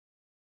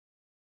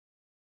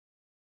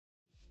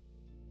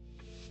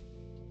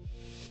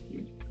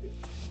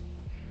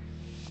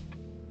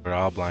We're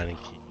all blind and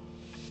key.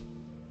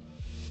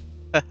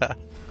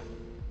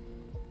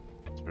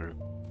 True.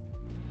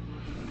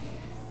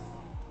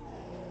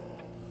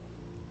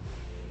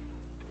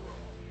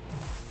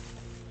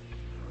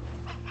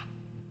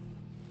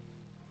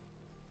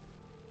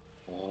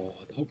 Oh,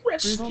 the Brutal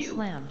rescue!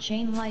 slam.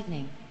 Chain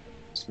lightning.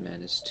 This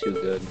man is too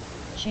good.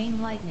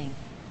 Chain lightning.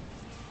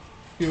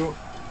 Hero,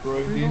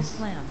 throwing Brutal this.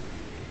 slam.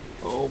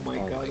 Oh my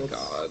Oh god, my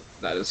that's... god,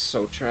 that is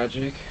so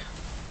tragic.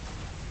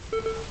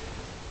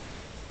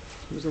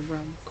 He was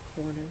around the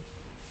corner.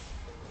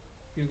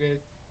 You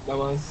get that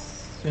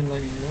was chain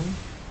lightning, right?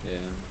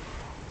 Yeah.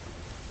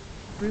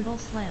 Brutal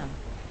slam.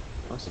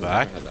 Awesome.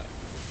 Back? I had that.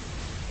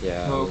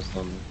 Yeah, No. it was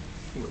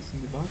It was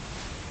in the back.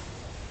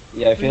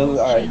 Yeah, I feel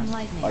Brutal chain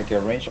lightning. like a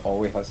range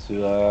always has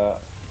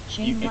to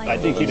Chain I lightning.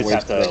 think you just Wait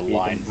have for the to heat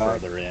line and back.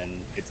 further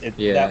in.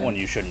 Yeah. That one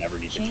you should never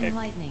need to Chain kick.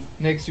 lightning.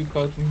 Next, you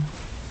caught me,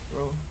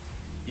 bro.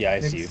 Yeah, I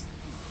Next. see you.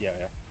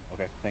 Yeah.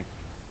 Okay,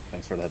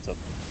 thanks for the heads up.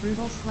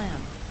 Brutal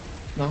slam.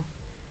 No.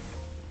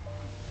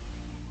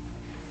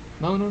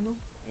 No.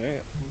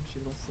 Yeah. Oh, she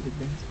lost it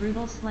again.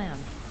 Brutal slam.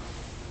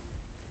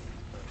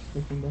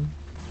 Looking down.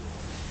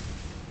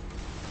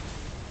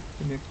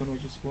 The next one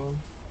was just well.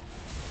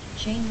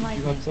 Chain If you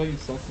lightning. have saw, you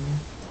suck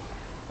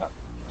me.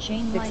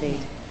 Chain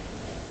lightning.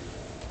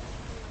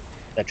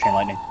 That chain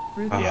lightning.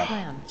 Brutal Yeah.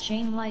 slam.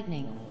 Chain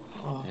lightning.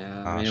 Oh,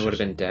 Yeah, Ah, I mean, it would have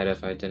shit. been dead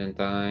if I didn't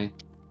die.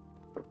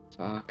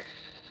 Fuck.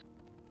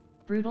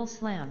 Brutal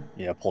slam.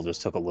 Yeah, pull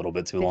just took a little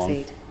bit too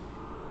long.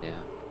 Yeah.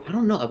 I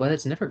don't know, but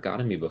it's never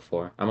gotten me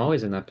before. I'm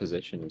always in that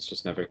position. It's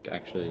just never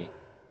actually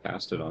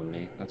casted on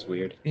me. That's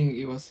weird. I think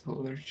it was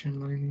other chain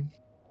lightning.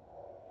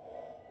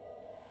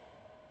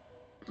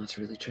 That's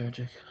really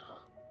tragic.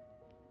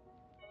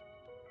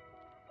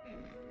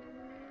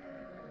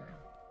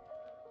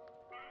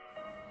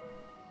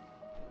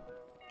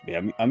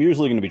 Yeah, I'm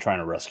usually going to be trying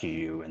to rescue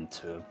you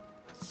into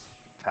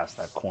past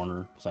that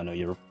corner because I know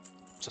you're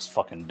just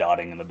fucking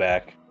dotting in the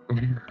back.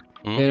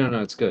 Yeah,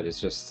 no, it's good. It's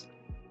just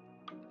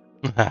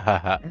I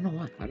Hmm? don't know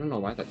why. I don't know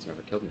why that's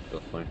never killed me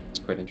before. It's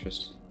quite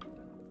interesting.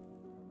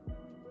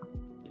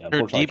 Yeah, Her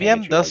unfortunately, I can't DBM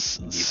get you, does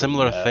like, deeper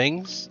similar than that.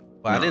 things,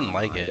 but I didn't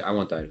like it. I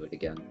won't die to it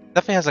again.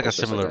 Definitely has like a It's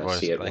just similar a voice.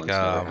 see it Like once,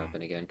 never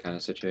happen again kind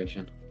of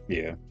situation.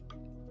 Yeah.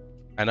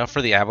 I know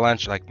for the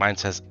avalanche, like mine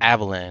says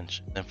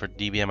avalanche, and for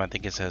DBM I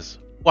think it says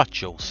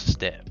watch your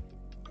step.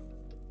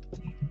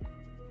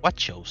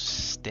 Watch your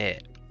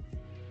step.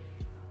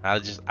 I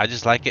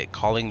just like it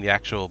calling the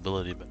actual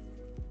ability, but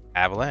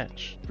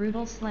avalanche.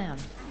 Brutal slam.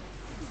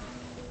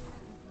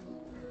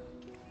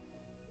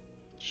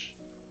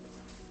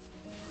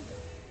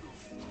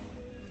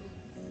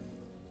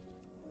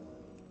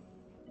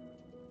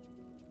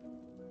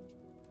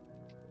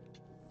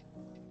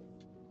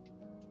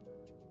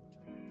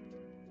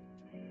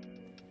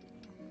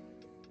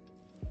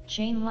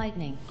 Chain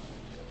lightning.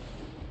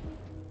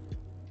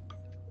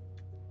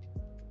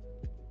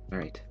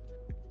 Alright.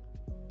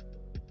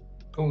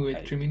 Oh,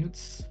 wait, 3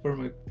 minutes for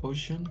my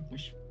potion,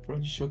 which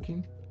probably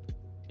shocking.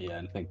 Yeah,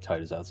 I think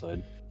Tide is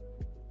outside.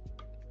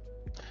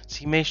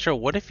 See, Maestro,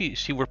 what if you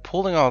see we're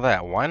pulling all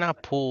that? Why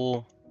not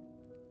pull?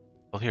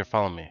 Oh, here,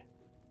 follow me.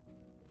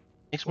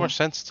 Makes more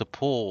sense to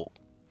pull.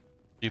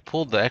 You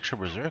pulled the extra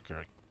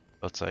berserker.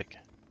 So it's like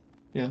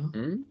Yeah.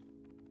 Hmm?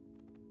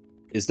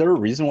 Is there a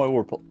reason why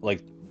we're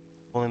like?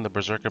 pulling the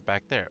berserker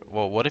back there.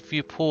 Well, what if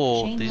you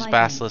pull Chain these lightning.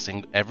 basilisks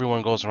and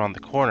everyone goes around the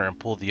corner and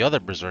pull the other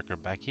berserker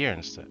back here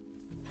instead?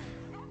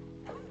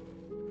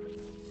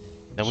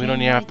 Then we Chain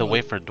don't even have to lightning.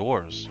 wait for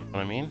doors. You know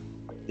what I mean?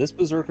 This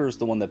berserker is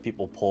the one that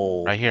people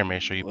pull. Right here,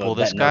 make sure you pull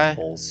that this nerf guy.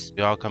 pulls.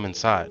 We all come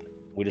inside.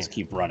 We just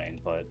keep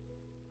running, but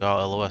We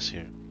all LOS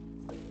here.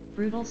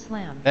 Brutal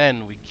slam.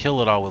 Then we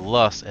kill it all with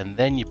lust, and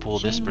then you pull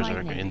this Chain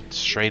berserker lightning. in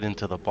straight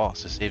into the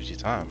boss. It saves you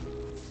time.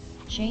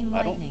 Chain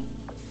I don't- lightning.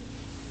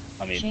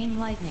 I mean, Chain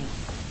lightning.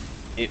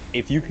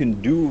 if you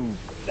can do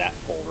that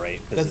pull, right?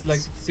 'cause That's like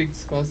it's-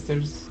 6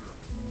 casters.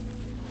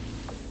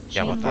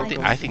 Yeah, Chain but I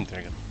lightning. think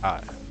they're gonna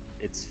die.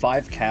 It's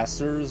 5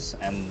 casters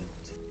and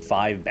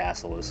 5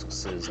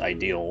 basilisks is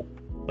ideal,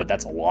 but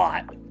that's a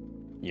lot,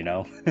 you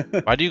know.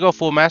 Why do you go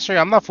full mastery?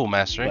 I'm not full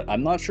mastery. But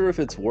I'm not sure if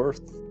it's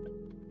worth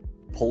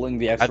pulling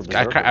the extra.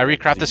 berserker, I right?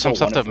 'Cause recrafted you some still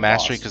stuff want it to for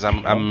mastery boss, because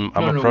you know?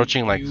 I'm No,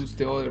 approaching like use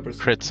the other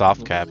berserker. crit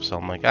soft cap, so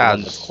I'm like, The ah,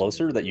 one that's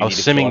closer that you I need was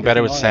to kill simming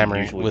better with everything on, and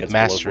Samurai- usually with gets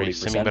below mastery,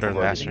 40% simming better with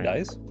before everything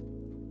mastery. dies.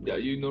 Yeah,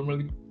 you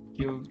normally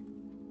kill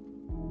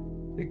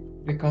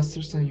the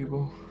casters and you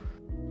go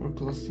or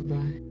close to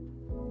die.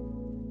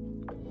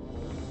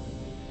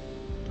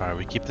 Alright,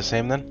 we keep the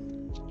same then?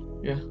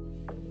 Yeah.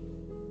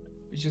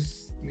 We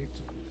just need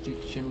to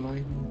take chain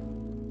lightning.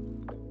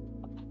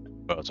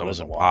 Bro, it's So almost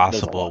there's a lot-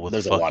 impossible with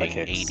there's a lot of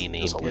fucking kicks. 80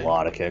 There's a nameplate.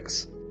 lot of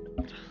kicks.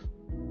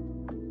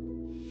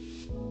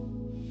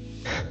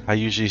 I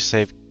usually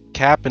save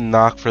cap and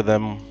knock for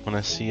them when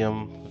I see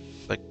them.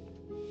 Like,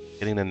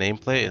 getting the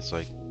nameplate, it's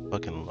like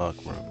fucking luck,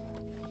 bro.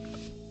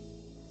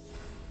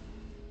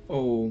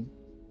 Oh,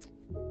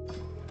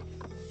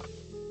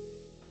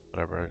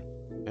 Whatever.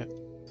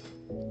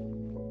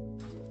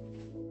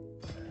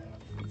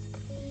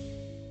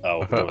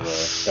 Oh, that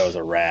was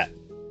a rat.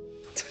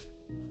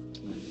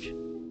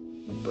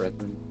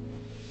 brethren.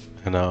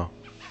 I know.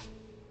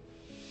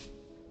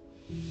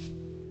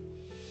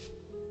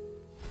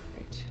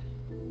 Right.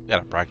 We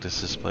gotta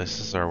practice this place.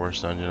 This is our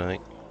worst dungeon, I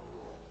think.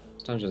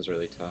 This dungeon's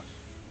really tough.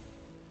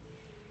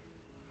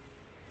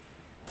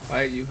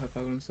 Why you have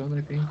Stone,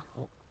 I think.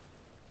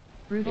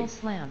 Brutal Hey.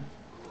 slam.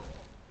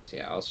 So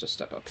yeah, I'll just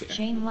step up here.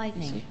 Chain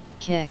lightning. Easy.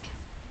 Kick.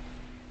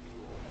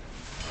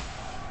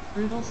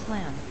 Brutal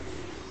slam.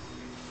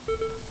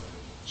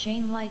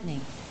 Chain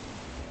lightning.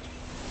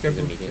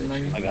 Careful, immediately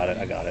lightning. I got it.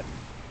 I got it.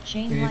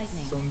 Chain Need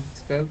lightning. some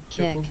spell.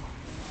 Kick. Careful.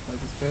 Like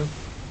the spell.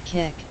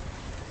 Kick.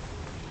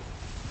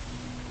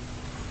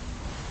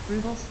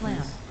 Brutal slam.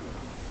 Nice.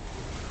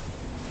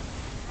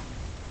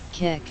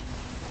 Kick.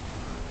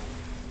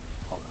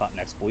 I'll caught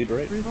next bleed,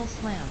 right? Brutal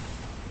slam.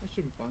 That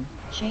should be fine.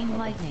 Chain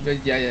lightning.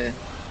 Yeah.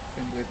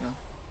 Can do it now.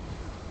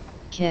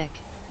 Kick.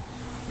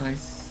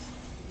 Nice.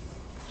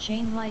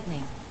 Chain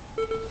lightning.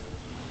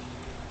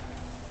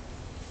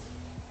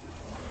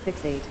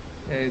 Fixate.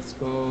 Let's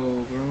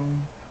go, bro.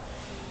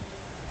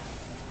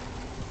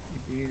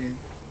 You did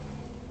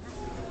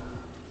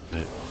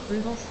it.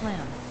 Brutal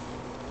slam.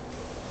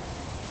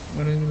 I'm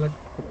gonna need like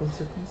a couple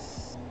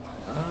seconds.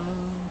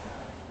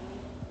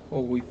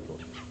 Oh, we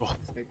pulled. Oh.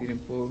 This guy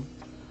didn't pull.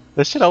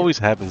 This shit always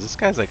happens. This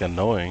guy's like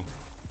annoying.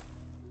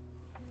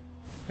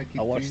 I keep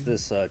I watched getting-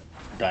 this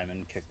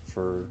diamond kick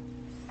for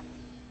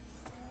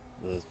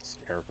the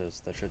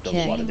Carapace. That shit does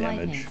a lot of Chain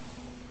damage. lightning.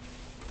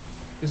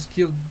 Just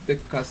kill the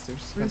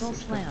casters. Brutal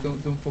Casters. slam.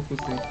 Don't focus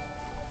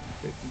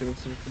the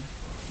berserker.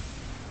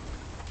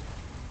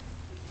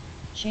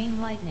 Chain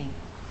lightning.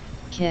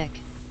 Kick.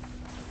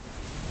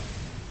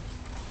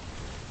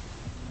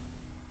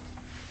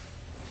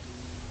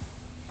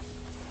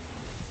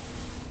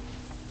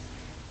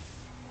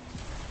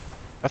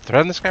 I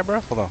threaten this guy, bro?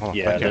 Hold on.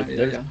 Yeah, Back here.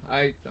 there- Yeah.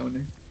 I down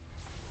it.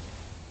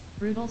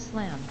 Brutal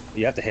slam.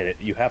 You have to hit it.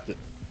 You have to.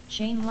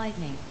 Chain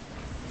lightning.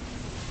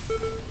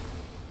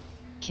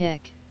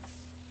 Kick.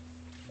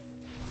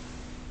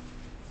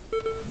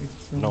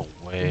 It's, No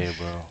way,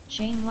 bro.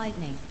 Chain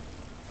lightning.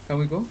 Can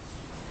we go?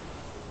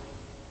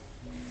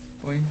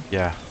 Going.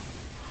 Yeah.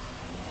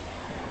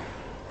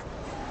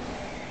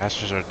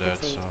 Masters are dead,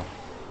 so.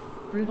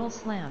 Brutal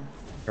slam.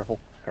 Careful.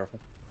 Careful.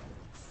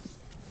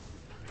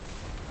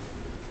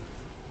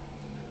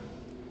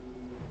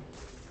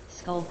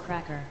 Skull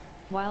cracker.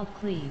 Wild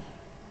cleave.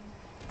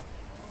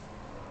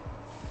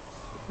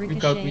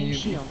 Without Ricocheting me,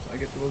 shield. I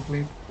get the wall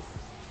cleave.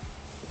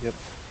 Yep.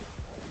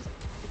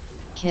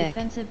 Kick.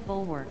 Defensive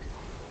bulwark.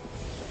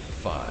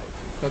 5,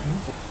 Got me.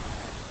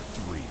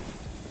 3,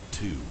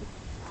 2,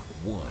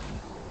 1.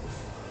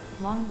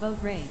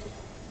 Longboat raid.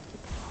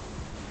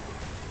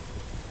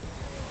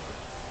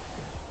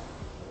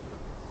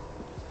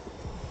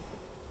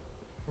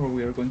 Oh,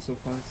 we are going so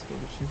fast for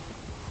the ship.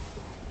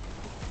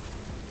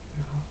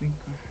 I think.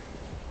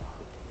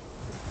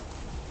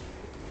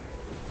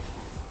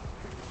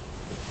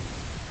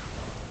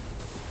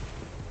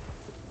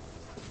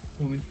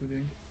 Moving to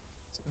the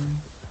stone.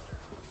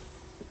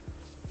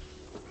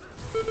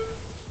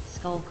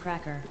 Skull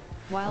cracker.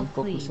 I'll Wild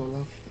focus cleave.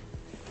 all off.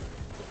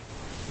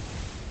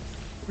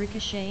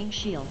 Ricocheting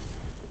shield.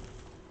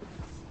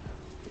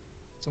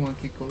 Someone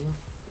kick Olaf.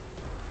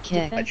 Kick.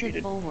 I Defensive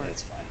cheated. bulwark.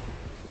 That's fine.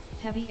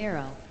 Heavy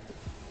arrow.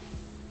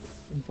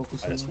 And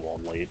focus I just Olaf.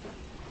 walled late.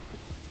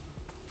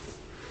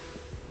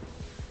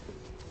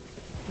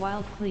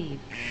 Wild cleave.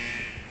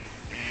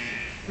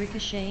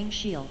 Ricocheting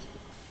shield.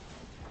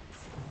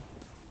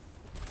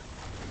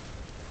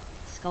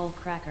 Skull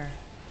cracker.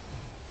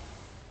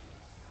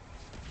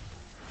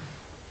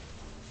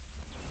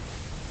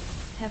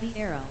 Heavy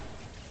arrow.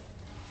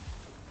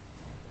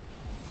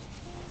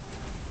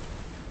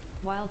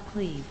 Wild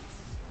cleave.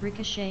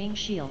 Ricocheting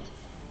shield.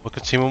 What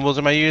consumables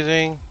am I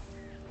using?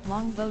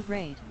 Longboat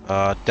raid.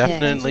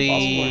 Definitely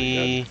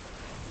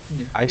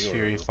Yeah. Ice You are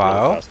Fury really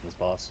file, fast in this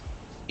boss.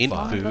 Int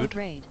Longboat food,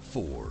 raid.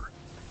 4,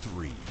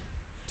 3,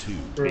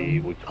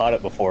 2. We caught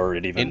it before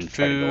it even Int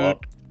tried to go food,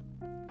 up.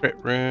 crit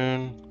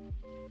rune.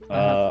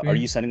 Are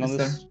you sending on Yes,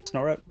 this sir.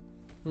 snow rat?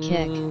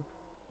 Kick.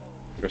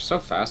 You're so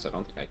fast, I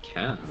don't think I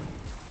can.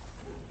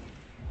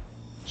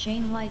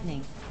 Chain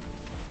lightning.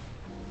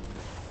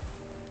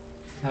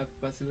 Have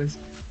Basilisk.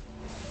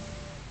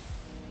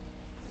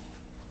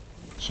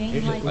 Chain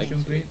Usually lightning. like to,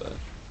 Lightning. but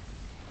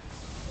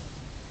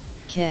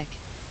Kick.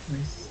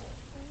 Nice.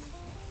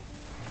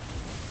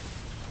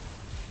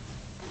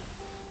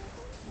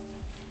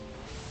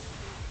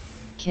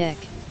 Kick.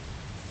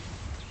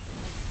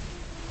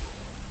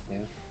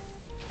 yeah,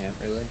 can't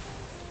really.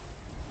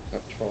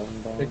 Got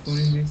trolling balls. Take one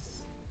in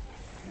this.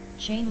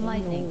 Chain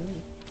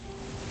lightning.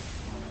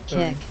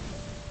 Sorry.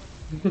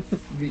 Kick.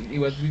 It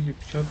was with your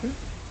chopper? My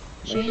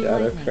Chain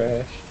shadow lightning.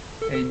 crash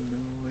Ain't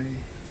no way.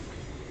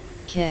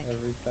 Kick.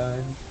 every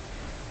time.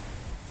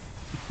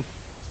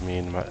 Me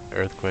and my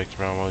earthquakes,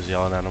 bro. I'm always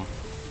yelling at him.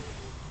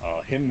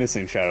 Him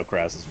missing Shadow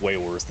Crash is way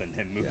worse than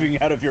him moving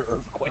out of your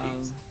earthquakes.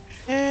 What's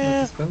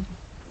Yeah. the spell?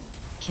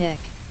 Kick.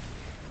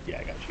 Yeah,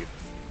 I got you.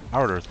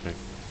 Howard earthquake.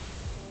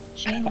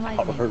 Chain Our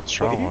lightning. earthquake.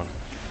 Strong one.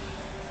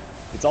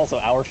 It's also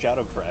our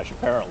Shadow Crash,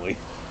 apparently.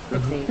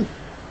 Fixate.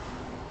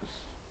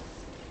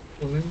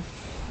 Pulling.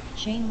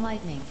 Chain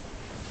lightning.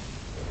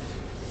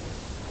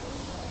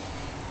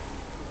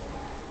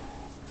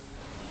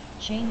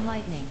 Chain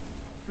lightning.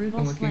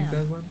 Brutal I'm looking at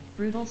that slam. one.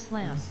 Brutal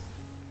slam. Yes.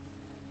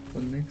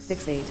 What next?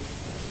 Fixate.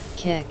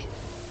 Kick.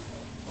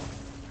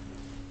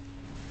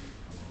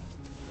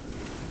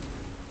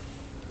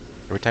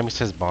 Every time he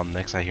says Bond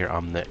next, I hear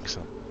I'm next.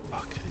 So,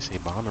 fuck, did he say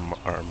Bond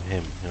or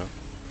him? You know?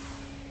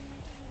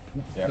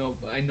 Yeah. No,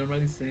 but I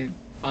normally say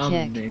I'm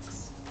Kick.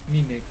 next.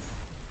 Me next.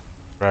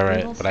 Right,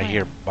 right. Brutal But I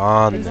hear slam.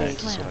 Bond Brutal next.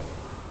 slam. So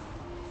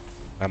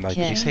I'm like, Kick.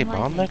 did he say Chain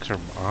Bond lightning. next or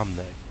I'm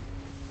next?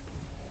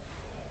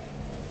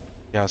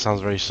 Yeah, it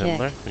sounds very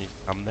similar. Kick. When you,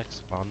 I'm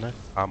next, Bond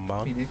next, I'm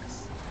Me Bond.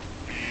 next.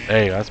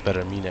 There you go, that's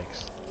better. Me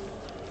next.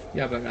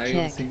 Yeah, but I Kick.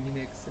 always say me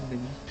next and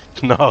then.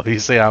 No, you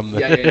say I'm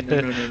Yeah, yeah,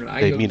 no.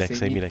 I Say me always next, say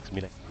say me. me next,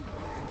 me next.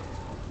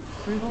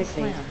 Brutal Fixate.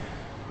 slam.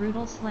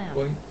 Brutal slam.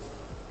 Boy.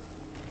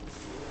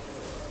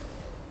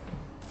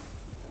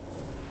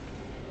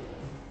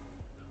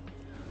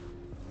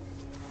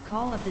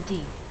 Call of the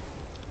Deep.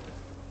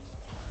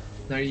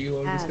 Now you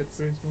always get Ads.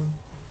 first one.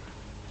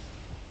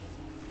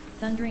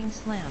 Thundering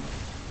slam.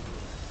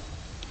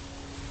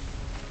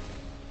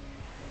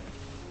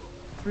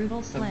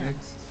 Brutal I'm slam.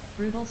 next.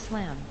 Brutal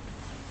slam.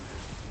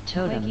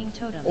 Totem. Waking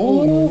totem.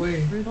 Oh, no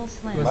way. Brutal It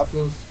slam. was Up.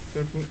 close.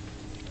 Careful.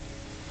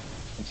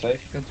 I'm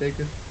safe. Can take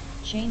it.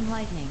 Chain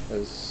lightning.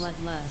 There's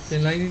Bloodlust.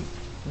 Chain lightning.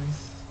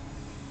 Nice.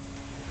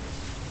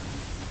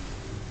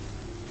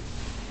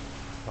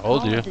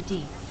 Told Call you. of the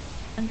Deep.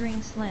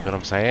 Thundering You know what slam.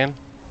 I'm saying?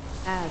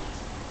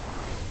 Ads.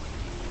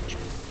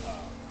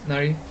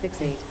 Nari.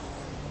 Fixate.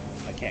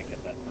 I can't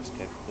get that first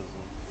kick because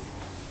of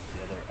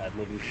the other ad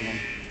lib each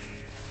one.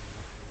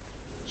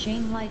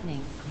 Chain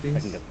lightning. I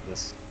can This. get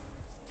this.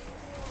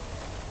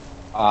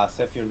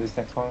 Zephyr this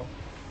next one.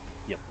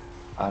 Yep.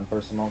 And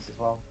personals as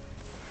well.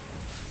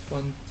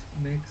 One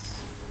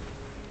next.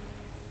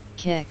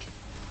 Kick.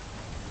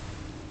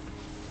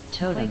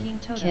 Totem. Waking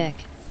totem.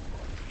 Kick.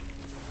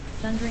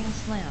 Thundering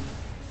slam.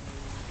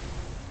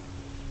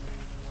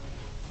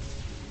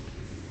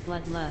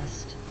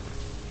 Bloodlust.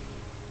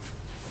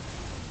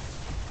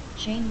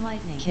 Chain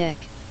lightning. Kick.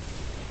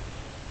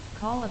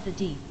 Call of the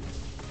Deep.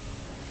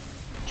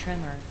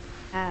 Tremor.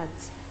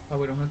 Ads. Oh,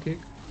 we don't have kick.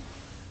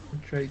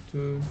 We'll try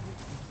to.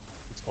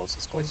 It's close,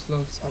 it's Quite close.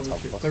 slow. It's not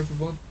helpful. Careful,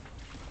 bot.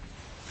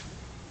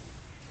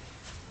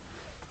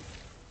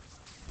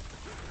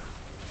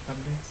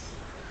 I'm next.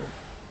 Oh,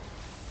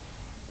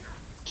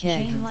 Kick.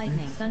 Chain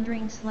lightning.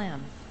 Thundering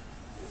slam.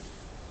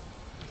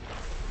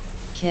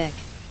 Kick.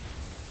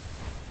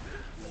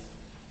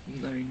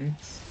 Nari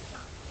next.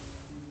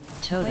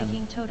 Totem.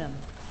 Waking totem.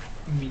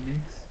 Me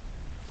next.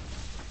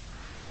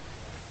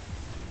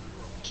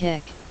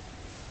 Kick.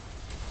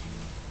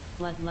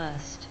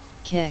 Bloodlust.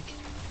 Kick.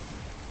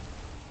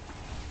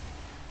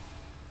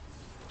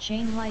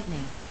 Chain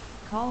lightning.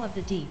 Call of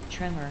the Deep.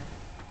 Tremor.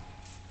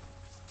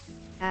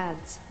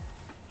 Ads.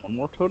 One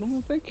more totem,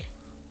 I think?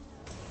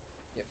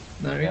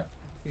 Nari. Yeah.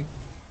 Kick.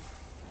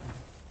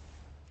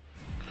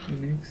 Me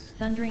next.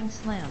 Thundering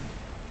slam.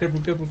 Careful.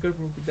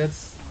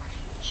 That's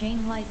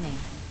Chain lightning.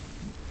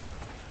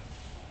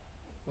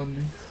 one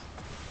next.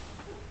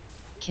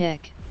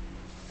 Kick.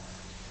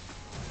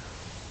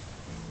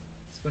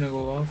 It's gonna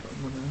go off.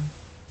 I'm gonna.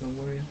 Don't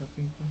worry, I have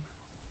ping pong.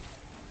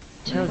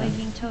 Totem.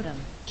 Waking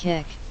totem.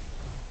 Kick.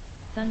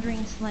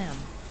 Thundering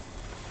slam.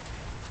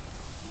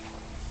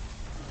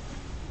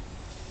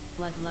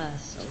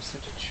 Bloodlust. That was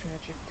such a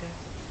tragic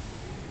death.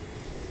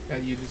 Yeah,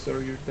 you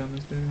deserve your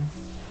damage there.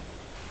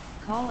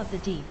 Call of the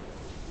Deep.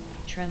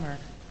 Tremor.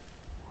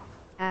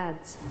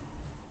 Ads.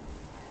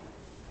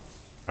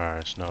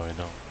 Alright, Snowy,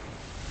 no.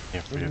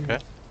 Here for you, okay?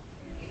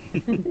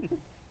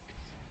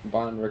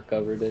 Bond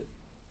recovered it.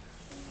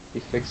 He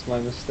fixed my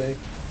mistake.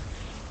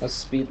 As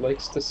Speed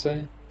likes to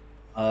say.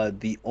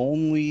 The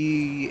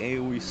only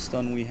AoE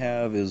stun we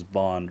have is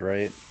Bond,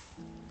 right?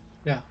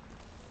 Yeah.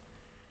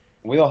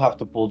 We don't have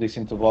to pull this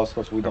into boss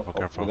because we don't.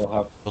 Careful, We don't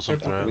have. Pull some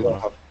Careful, thread. We don't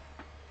have.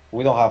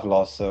 We don't have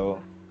loss,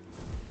 so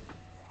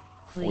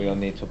we Please. don't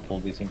need to pull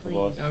this into Please.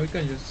 boss. Yeah, we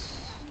can just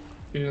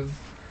kill.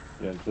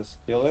 Yeah,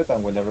 just kill it,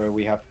 and whenever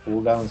we have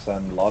cooldowns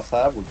and loss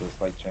have, we just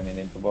like chain it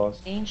into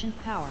boss. Ancient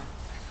power.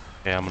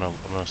 Okay, I'm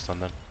gonna stun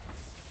them.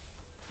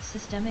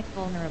 Systemic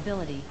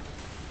vulnerability.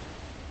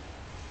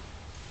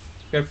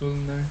 Careful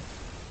in there.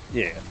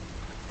 Yeah.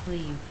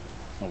 Cleave.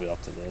 I'll be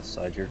off to the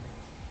side here.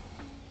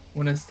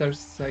 When I start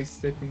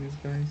sidestepping these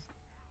guys.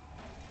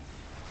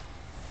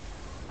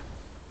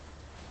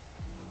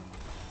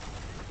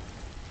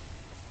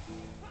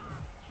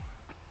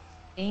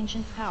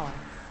 Ancient power.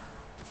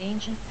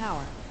 Ancient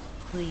power.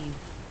 Cleave.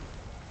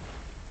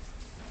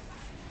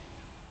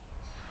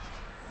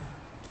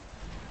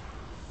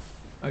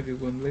 I get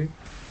one blade.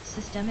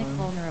 Systemic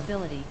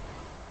vulnerability.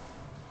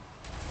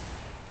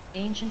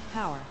 Ancient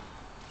power.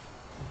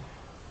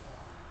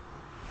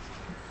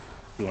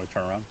 You want to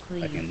turn around?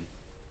 I Please. can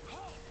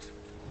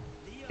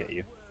get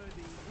you.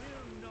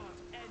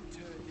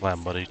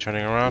 Lamb buddy,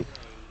 turning around.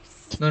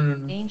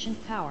 No.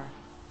 Ancient power.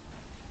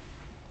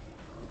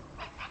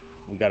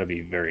 We gotta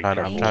be very I'm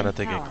careful. trying to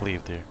think it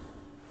cleaved here.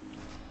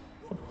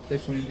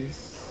 Definitely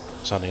this.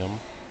 Sonium.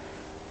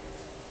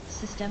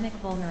 Systemic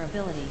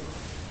vulnerability.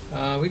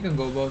 We can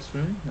go boss,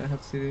 right? I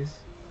have to see this.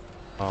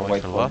 Oh,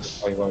 wait for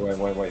loss. Wait for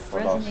loss.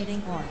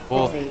 Resonating horn.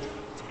 Cool. Fixate.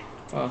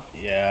 Oh,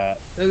 Yeah,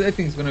 I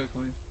think it's gonna be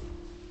fine.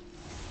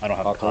 I don't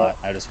have Okay. caught.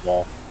 I just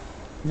wall.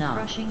 No.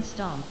 Crushing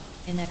stomp.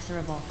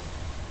 Inexorable.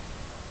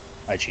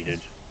 I cheated.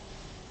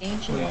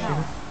 Ancient Yeah.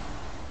 power.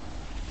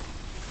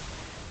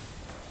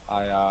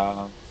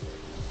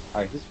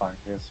 He's fine.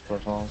 He's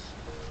personals.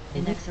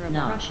 Inexorable.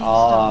 No. Crushing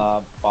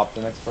stomp. Pop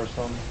the next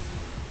person.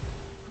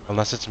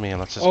 Unless it's me,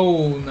 unless it's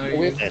Oh, nice.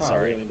 With Yeah, power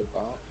sorry. in the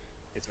bot.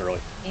 It's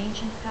early.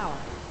 Ancient power.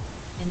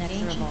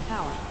 Inexorable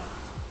power.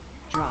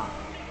 Draw.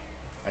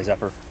 I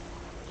Zephyr.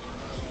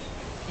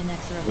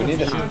 Inexorable. We need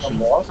to see Crushing some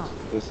more. stomp.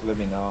 Just let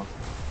me know.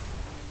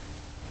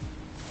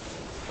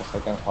 Just I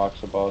can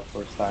watch about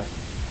for stack.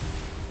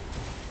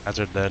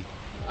 Hazard dead.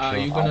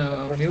 You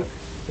gonna milk?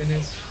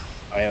 Finish.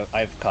 I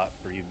have caught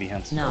for you,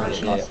 Behance. No.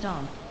 Crushing Yeah.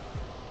 stomp.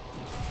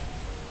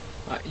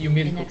 You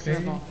milk, okay?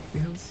 Inexorable.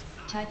 Behance?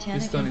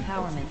 Titanic It's done it.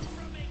 empowerment.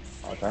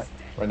 Okay.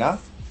 Right now?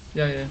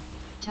 Yeah.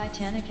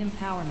 Titanic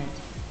empowerment.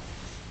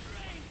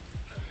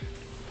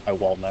 I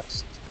wall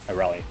next. I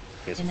rally,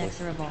 basically.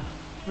 Inexorable.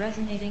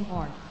 Resonating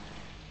horn.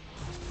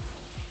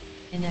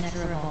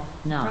 Inexorable.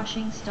 No.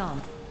 Crushing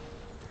stomp.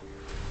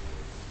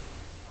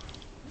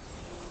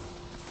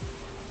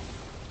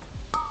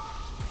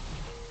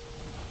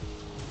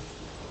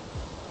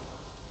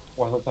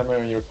 What's the timer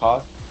on your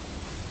card?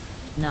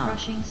 No.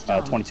 Crushing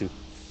stomp. 22.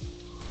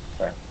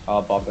 Okay.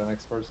 I'll pop the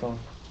next person.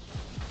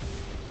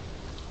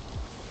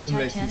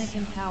 Unless Titanic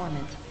he's-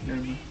 empowerment.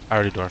 Never mind. I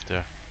already dwarfed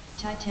there.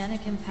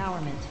 Titanic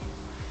empowerment.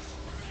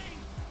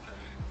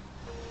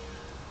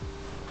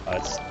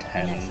 It's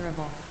 10.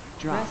 Inexorable.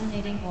 Draw.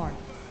 Resonating horn.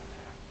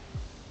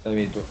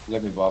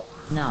 Let me pop.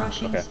 No.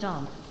 Crushing Okay.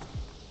 stomp.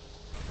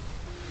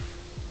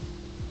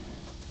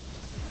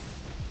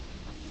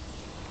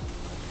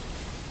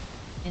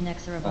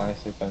 Inexorable.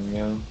 Nice, you can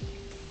mute.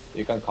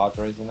 You can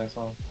cauterize the next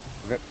one.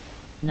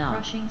 No.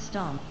 Crushing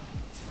stomp.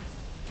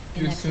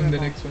 You assume the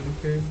Inexorable. next one,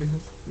 okay?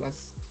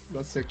 Behance?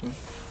 Last second.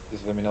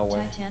 Just let me know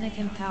when. Titanic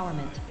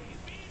empowerment.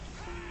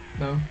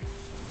 No?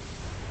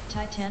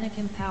 Titanic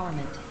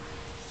empowerment.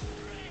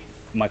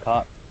 My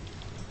caught.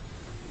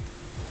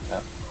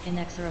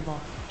 Inexorable.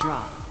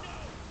 Draw.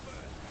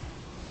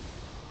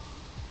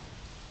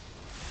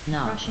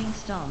 No. Crushing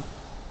stomp.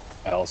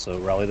 I also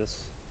rally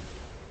this.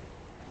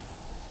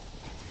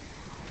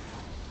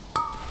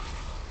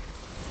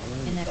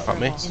 Inexorable.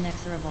 me?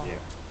 Inexorable. Yeah.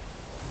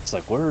 It's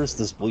like, where is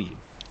this bleed?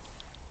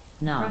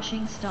 No.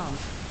 Crushing stomp.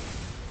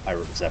 I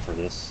Zephyr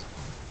this.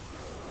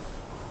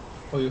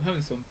 Oh, you're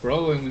having some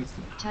problem with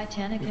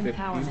Titanic With the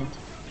empowerment.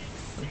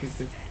 what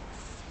is it?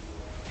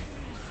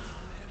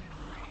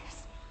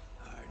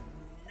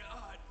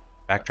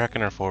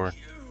 Backtracking or forward?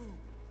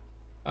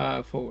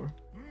 Forward.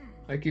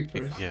 I keep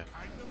first. Yeah.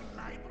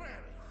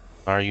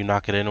 Are you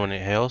knock it in when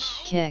it hails?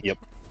 Kick. Yep.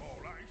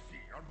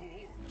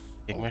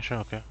 Kick measure?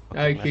 Okay. I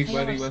Okay, kick, Hail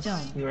but it of was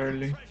stone. too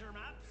early.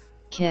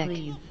 Kick.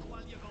 Cleave.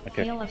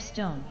 Okay. Hail of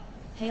stone.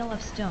 Hail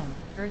of stone.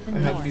 Earth I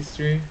and have war. these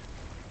three.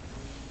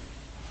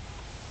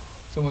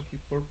 Someone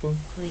keep purple.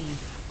 Cleave.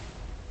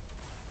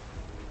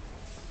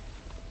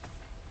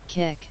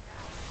 Kick.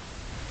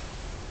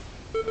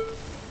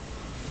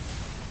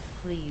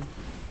 Cleave.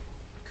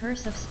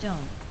 Curse of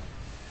stone.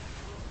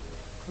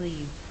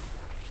 Cleave.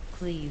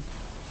 Cleave.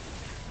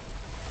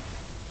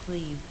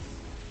 Cleave.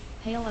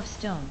 Hail of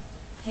stone.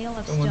 Hail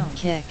of Someone- stone.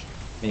 Kick.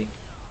 Me.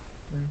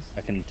 Nice.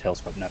 I can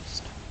tailscope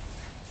next.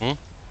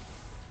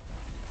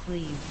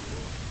 Cleave.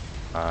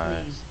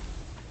 Nice.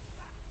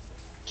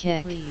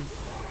 Kick. Cleave.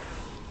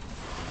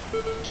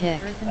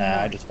 Kick. Earth and I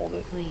war. just hold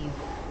it. Cleave.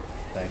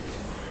 Thing.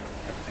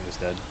 Everything is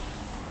dead.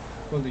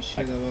 Holy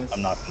shit, that was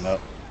I'm knocking him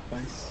out.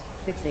 nice.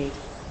 Fixate.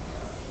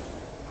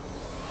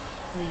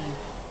 Cleave.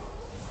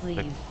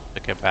 Cleave.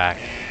 Pick it back.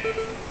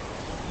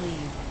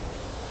 Cleave.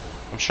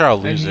 I'm sure I'll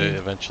I lose need it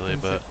eventually, 10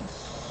 but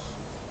seconds.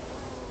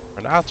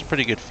 for now it's a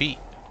pretty good feat.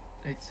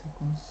 8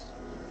 seconds.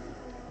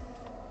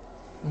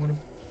 I'm gonna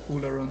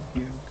pull around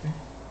here, okay?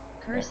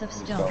 Curse of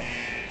Let's stone.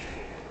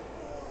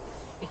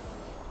 go.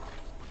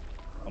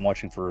 I'm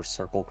watching for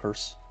Circle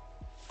Curse.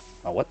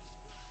 Oh, what?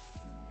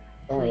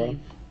 Cleave.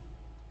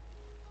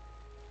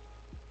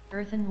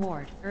 Earthen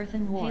ward.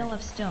 Earthen ward. Hail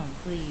of stone.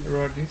 Cleave.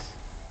 Roar this.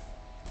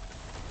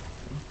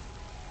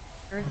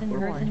 Earthen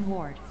Ward. Earthen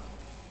ward.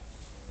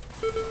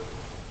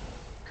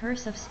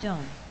 Curse of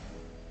stone.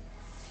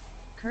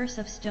 Curse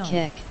of stone.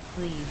 Kick.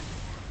 Cleave.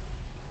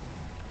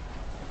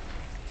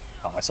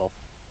 Caught myself.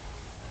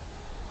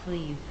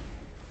 Cleave.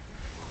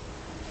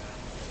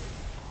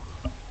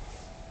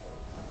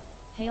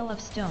 Hail of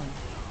stone.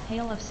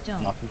 Hail of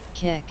stone. Knocking.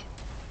 Kick.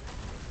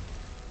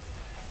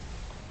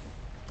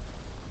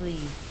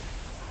 Cleave.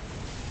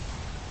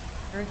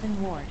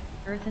 Earthen ward.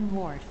 Earthen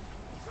ward.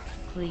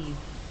 Cleave.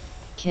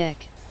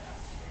 Kick.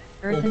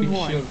 Earthen OP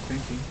ward. shield,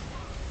 thank you.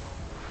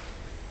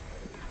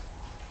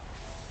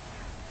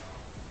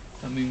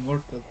 I'm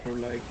immortal for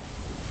like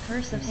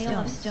Curse of Hail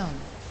of Stone.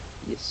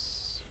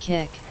 Yes.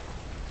 Kick.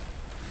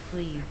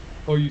 Cleave.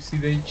 Oh, you see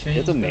they You changed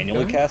have to that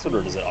manually guy? cast it,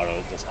 or does it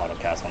just auto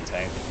cast on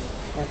tank?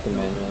 I have to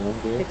manually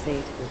do it.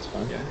 Fixate. It's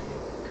fine. Yeah.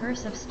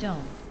 Curse of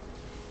Stone.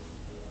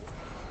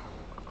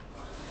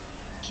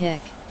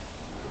 Kick.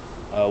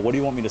 What do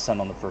you want me to send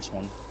on the first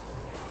one?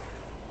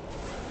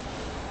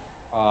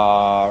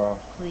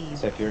 Cleave.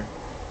 Zephyr.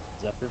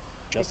 Zephyr?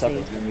 Just Zephyr?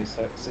 It's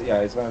gonna be yeah,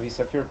 it's gonna be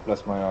Zephyr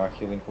plus my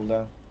healing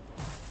cooldown.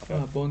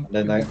 Bond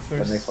And then with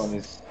the next one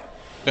is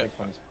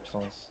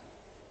personals.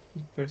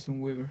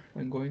 Person Weaver.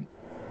 I'm going.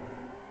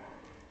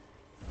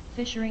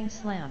 Fissuring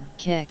Slam.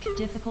 Kick.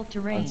 Difficult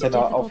terrain. And send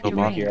off Difficult healing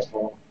terrain. here as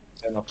well.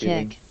 Send off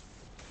healing. Kick.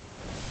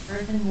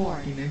 Earthen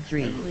Ward. In next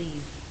 3, time.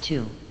 Cleave.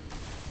 2,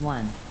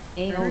 1.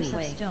 Curse of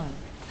AoE. Stone.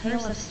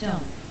 Hail of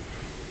Stone.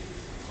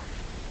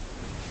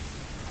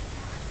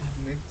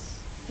 Next.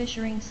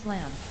 Fissuring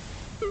Slam.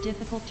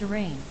 Difficult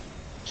terrain.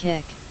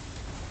 Kick.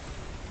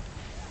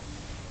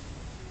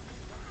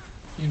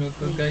 You know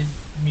the guy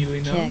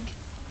melee now? Kick.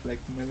 Like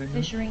melee now?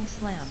 Fissuring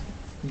Slam.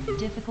 Mhm.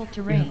 Difficult Yeah,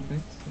 terrain.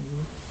 next. I'm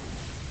good.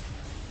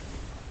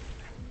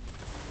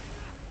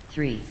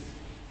 3,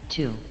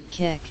 2,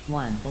 kick.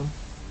 1.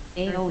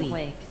 AoE.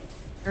 Earthquake.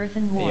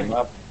 Earthen Aim Ward.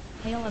 up.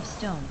 Hail of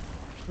Stone.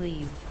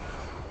 Cleave.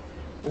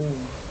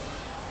 Oh,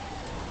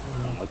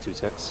 Like 2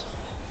 ticks.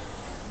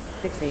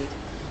 Fixate.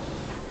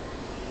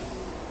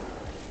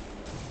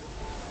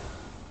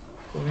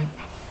 going.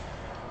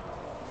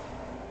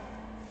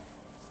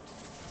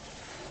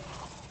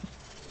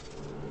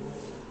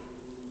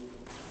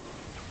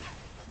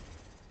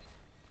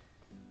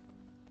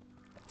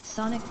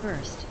 Sonic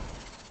Burst.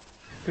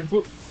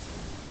 Careful.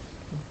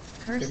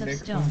 Curse The of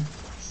next Stone. one.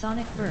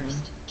 Sonic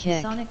Burst.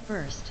 Kick. Sonic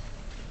Burst.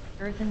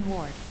 Earthen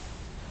Ward.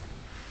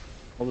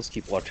 I'll just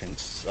keep watching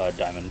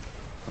Diamond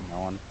from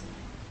now on.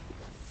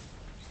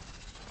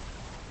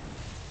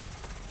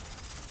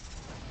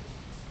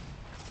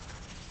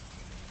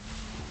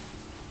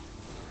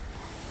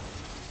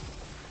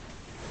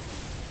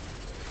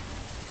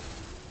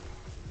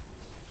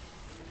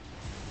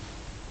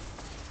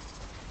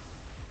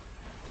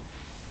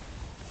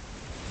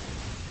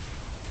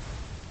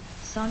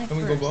 Sonic Can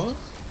we go Burst. boss?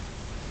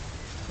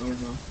 Or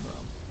no?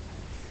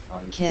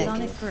 No. Kick.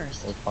 Sonic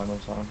Burst. Or final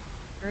time.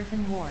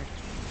 Earthen Ward.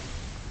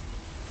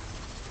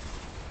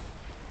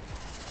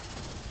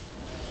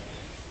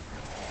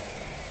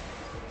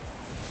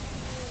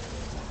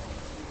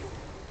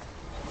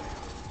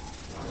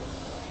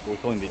 We're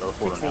killing the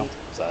Earth Order now.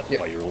 Is that Yeah.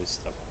 why you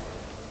released it?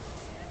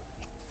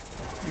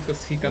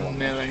 Because he can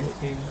melee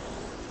him.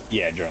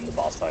 Yeah, during the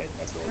boss fight.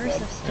 That's really Curse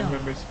bad. of I Stone.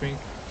 remember Spring.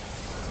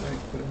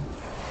 Like,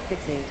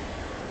 Fixate.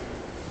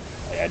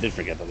 I did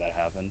forget that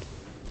happened.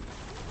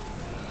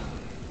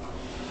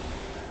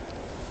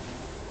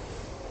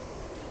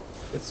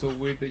 that's so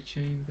weird they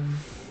changed them.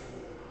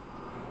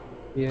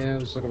 Yeah, it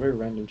was like a very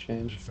random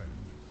change.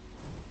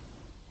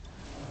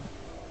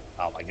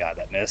 Oh my god,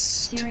 that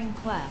missed. Searing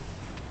Clap.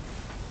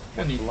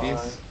 Can eat Fly.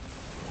 this.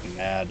 I'm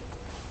mad.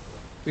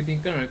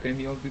 Within Canada, can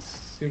you all these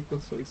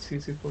circles so it's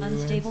easy for you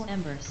Unstable guys?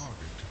 Embers. No,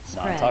 I'm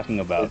Spread. talking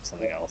about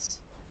something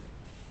else.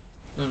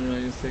 No,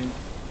 I'm just saying.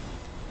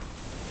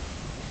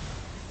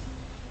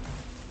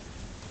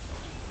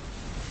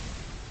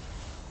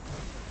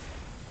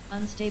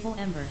 Unstable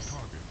Embers.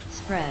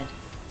 Spread.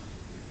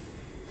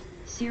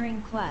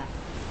 Searing Clap.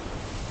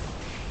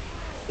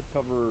 Should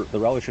cover the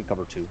rally should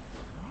cover 2.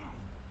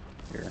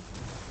 Here.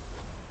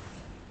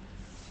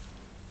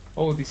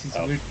 Oh, this is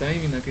Oh. weird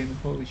timing again.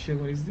 Holy shit,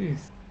 what is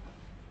this?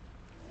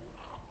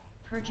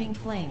 Purging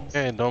Flames.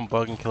 Okay, don't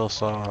bug and kill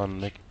Saw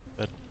and make it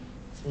good.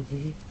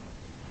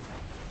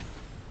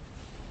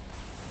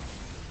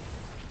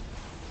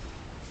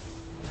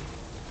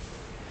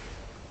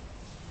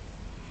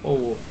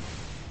 Oh,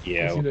 I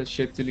Yeah, see that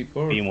shit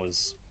teleport. Beam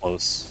was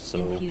close,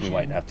 so we Infusion.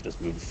 might have to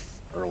just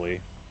move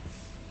early.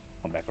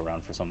 Come back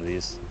around for some of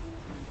these.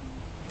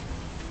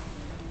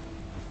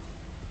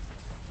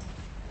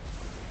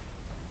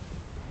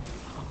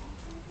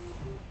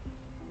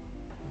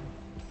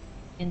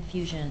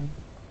 Infusion.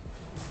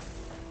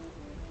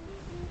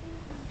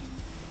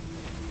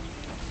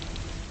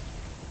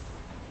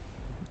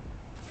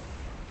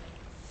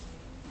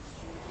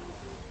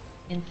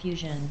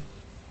 Infusion.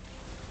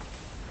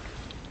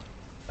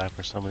 Back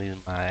for somebody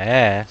in my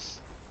ass.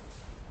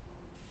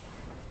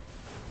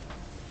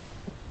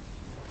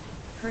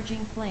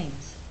 Purging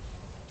Flames.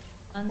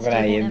 I'm Unstable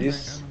gonna aim Embers.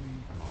 this.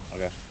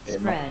 Okay.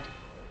 Spread.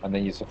 And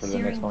then use it for the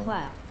next Searing one.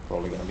 Clap.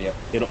 Probably gonna be up.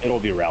 It'll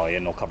be rally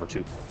and it'll cover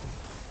 2.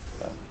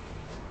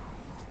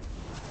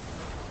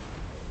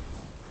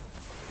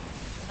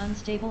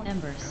 Unstable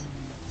Embers.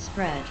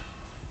 Spread.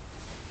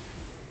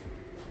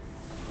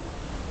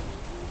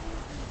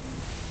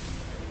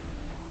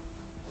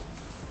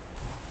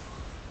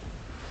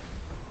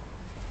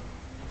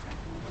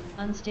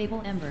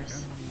 Unstable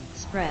Embers.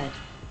 Spread.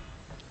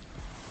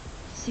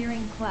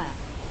 Searing Clap.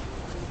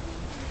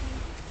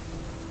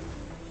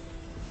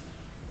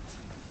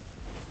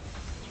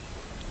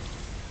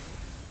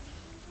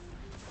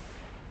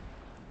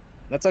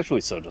 That's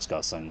actually so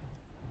disgusting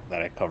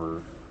that I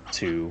cover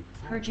 2.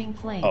 Purging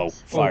flames. Oh,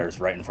 fire's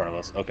right in front of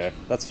us. Okay,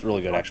 that's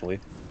really good actually.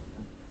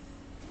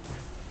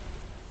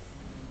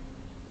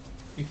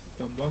 If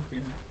come back,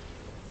 yeah.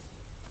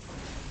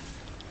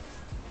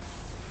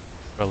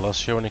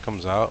 Velocio when he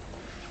comes out.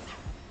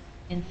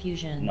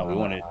 Infusion. No, we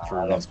want it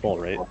for next pull,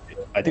 right?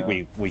 I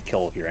think we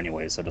kill here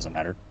anyway, so it doesn't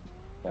matter.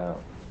 Yeah.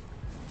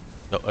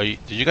 No,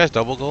 did you guys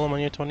double golem on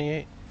your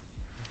 28?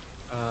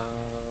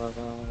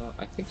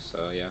 I think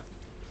so, yeah.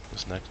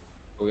 What's next?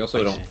 But we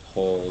also I don't see.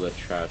 pull the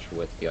trash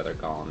with the other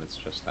golem, it's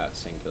just that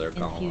singular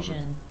golem.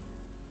 Infusion.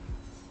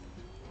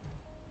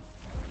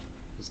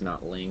 It's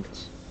not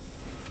linked.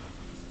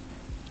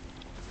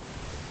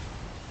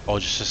 Oh,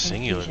 just a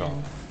singular Infusion.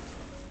 golem.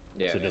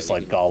 Yeah, So yeah, just you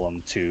like can-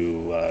 golem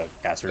to the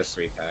casters.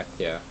 3-pack,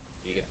 yeah.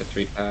 You get the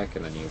 3-pack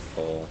and then you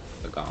pull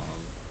the golem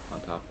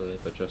on top of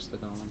it, but just the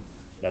golem.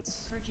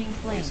 That's Purging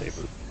way flames.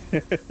 safer.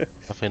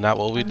 Definitely not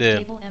what we did.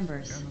 Unstable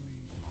embers.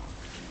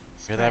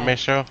 Hear that, Spread.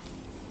 Maestro?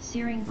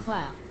 Searing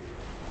clap.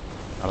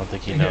 I don't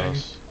think he Yeah,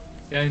 knows.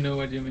 Yeah, I know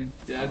what you mean.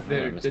 Yeah,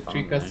 the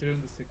tree caster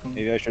and the second.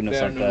 Maybe I shouldn't have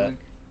They are sent no that. link.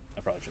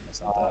 I probably shouldn't have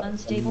sent that.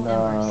 Unstable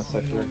Nah, embers.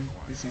 Zephyr. No,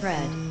 this is-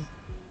 Spread.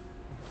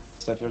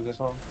 Zephyr this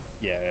one?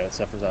 Yeah,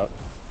 Zephyr's out.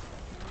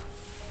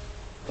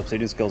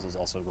 Obsidian Skills is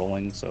also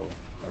rolling, so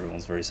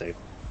everyone's very safe.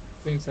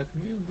 Wait,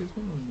 me on this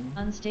one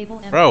or no? Unstable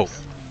embers. Bro.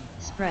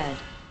 Spread.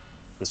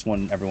 This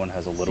one, everyone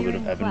has a little bit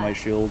of Searing Evan White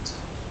Clap. Shield.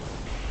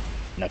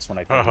 Next one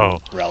I can Oh.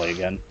 rally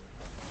again.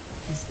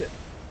 Is that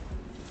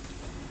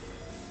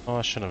Oh,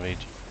 I shouldn't have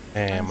aged.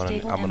 Hey, I'm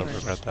Unstable gonna embers.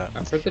 regret that.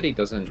 I've heard that he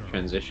doesn't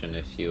transition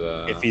if you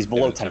If he's give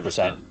below him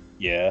 10%,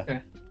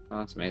 yeah. Oh,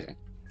 that's amazing.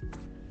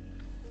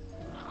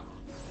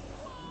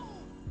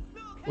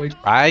 wait?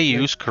 I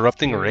use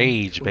Corrupting yeah,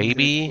 Rage, what is it?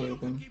 baby.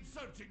 Welcome.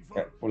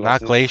 Yeah, we'll Not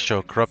assist.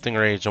 Glacial, Corrupting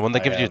Rage. The one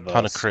that I gives you a have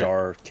ton of crit.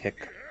 Star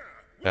Kick.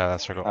 Yeah,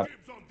 that's our goal.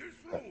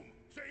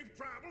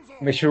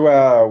 Make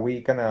sure we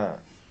gonna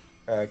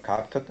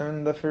cap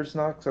totem the first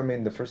knocks. I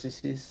mean the first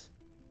CCs.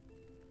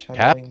 Cap?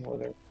 Channeling,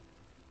 whatever.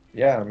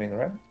 Yeah, I mean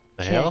right.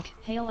 The hell? Kick.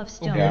 Hail of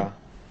stone. Yeah.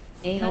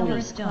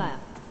 AoE clap.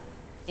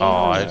 Oh,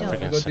 I AoE stone.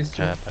 freaking got said this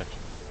cap. one.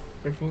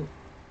 Careful.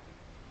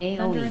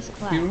 Thunderous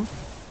clap. Hero.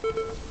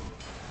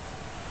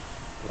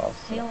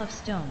 Last. Hail of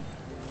stone.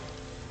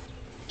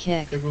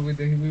 Kick. Careful with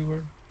the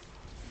Weaver.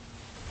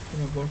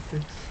 And a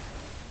vortex.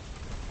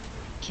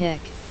 Kick.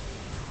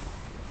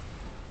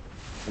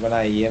 When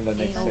I EM the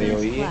next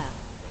Thunderous AoE, clap.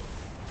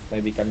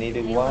 maybe can need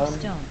it Hail of one.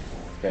 stone.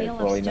 Okay, Hail of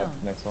probably stone.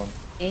 not next one.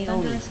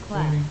 Thunderous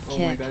clap. Oh my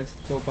Kick. god, it's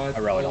so bad. I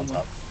rallied Oh on my-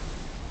 top.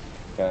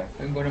 Okay.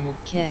 I'm gonna move.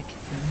 Kick.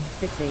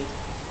 Fixate.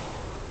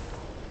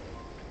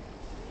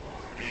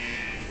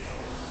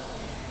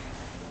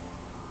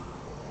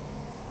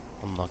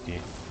 Unlucky.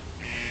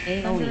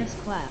 Thunderous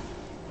clap.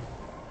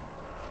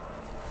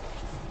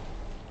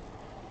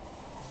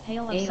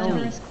 Hail of stone.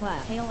 Thunderous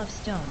clap. Hail of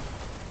stone.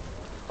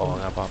 Oh, I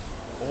got popped.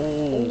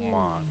 Oh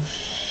my. I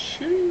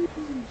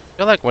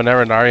feel like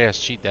whenever Nari has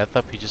cheat death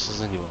up, he just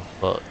doesn't give a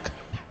fuck.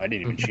 I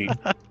didn't even cheat.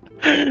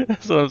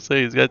 That's what I'm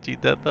saying. He's got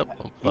cheat death up.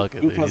 I'm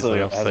fucking. Goop Dude. He's has, like,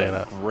 a, I'm has saying a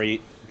that.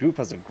 great Goop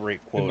has a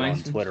great quote on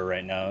mindset. Twitter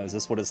right now. Is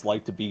this what it's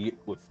like to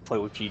play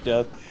with cheat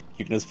death?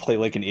 You can just play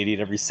like an idiot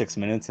every 6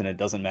 minutes and it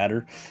doesn't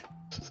matter.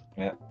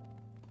 Yeah.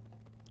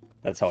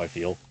 That's how I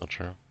feel. So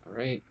true.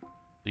 Alright.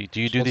 Do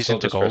you do these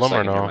Hold into this for a golem or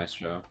second here, no?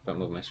 Maestro. Don't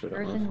move, Maestro. Don't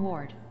Earthen move.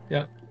 ward.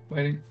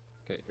 Waiting.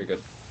 Okay, you're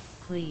good.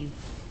 Cleave.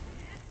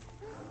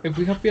 If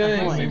we have PI,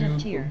 Avoid. maybe Of we'll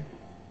tier.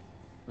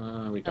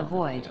 We don't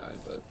Avoid. have PI,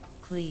 but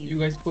Cleave. You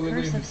guys pull it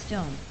Curse in. of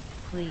stone.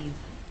 Cleave.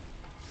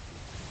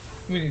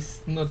 I mean,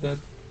 it's not that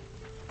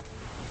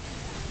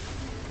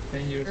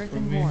dangerous for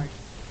Earthen me. ward.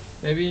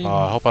 Maybe.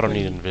 I hope I don't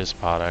need Invis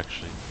pod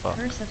actually. Fuck.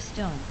 Curse of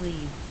stone.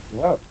 Cleave.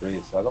 Yeah,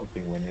 freeze. I don't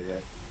think we need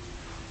it.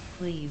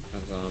 Cleave.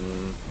 depends on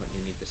what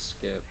you need to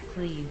skip.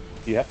 Cleave.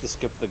 You have to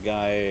skip the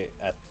guy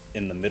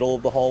in the middle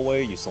of the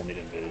hallway. You still need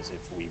Invis.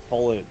 If we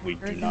pull it, we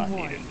do Earthen not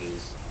ward. need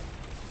Invis.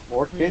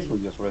 Worst case, Please.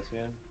 we just rest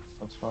in.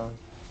 That's fine.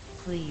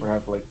 Cleave. We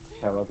have like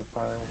hell of a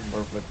time. We're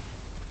like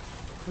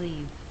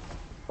Cleave.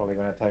 probably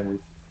gonna time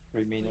with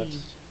 3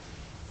 minutes.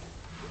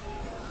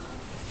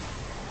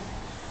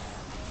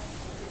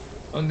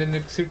 On the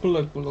next circle,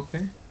 I pull,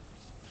 okay?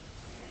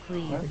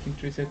 Cleave. Like in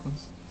 3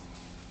 seconds.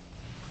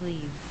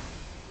 Cleave.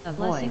 A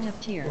blessing of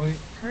tear. Wait.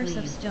 Curse of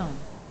Cleave. stone.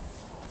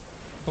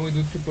 Can we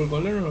do triple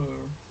golem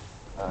or?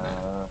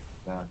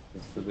 Nah,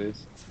 let's do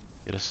this.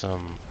 Get us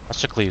some.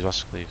 Watch the cleaves.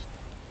 Watch the cleaves.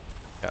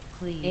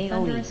 Cleave. AoE.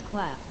 Thunderous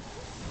clap.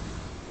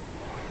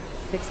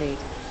 Fixate.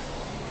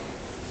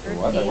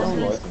 What? That was AoE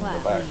noise in the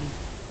clap. back. Cleave.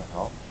 The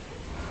hell?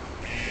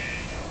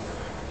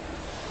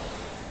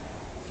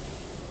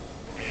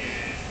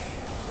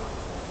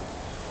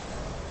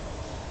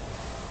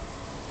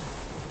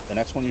 The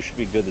next one you should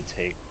be good to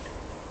take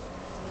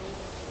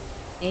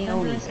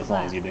Thunderous as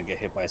long as clap. you didn't get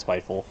hit by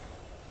Spiteful.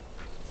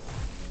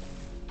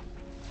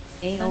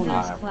 AoE I'm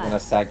gonna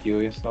clap. sack you,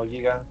 no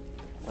Giga.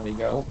 There you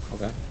go. Oh,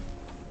 okay.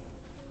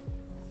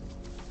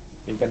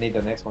 You can need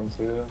the next one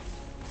too.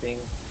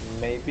 Think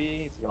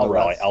maybe it's gonna I'll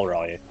last.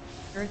 rally,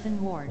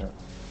 Earthen ward. Yeah.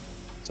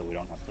 so we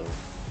don't have to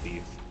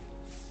leave.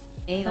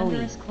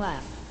 Thunderous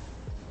clap.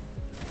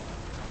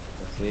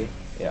 Let's see.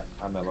 Yeah,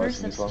 I'm a Curse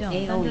in of this one. Stone.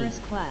 AoE. Thunderous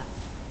Clap.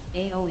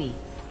 AoE.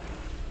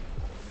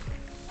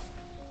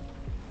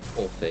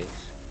 Full face.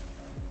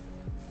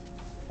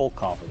 Full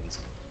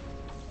confidence.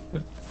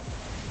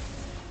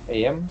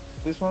 AM,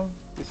 this one?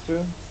 This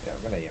two? Yeah,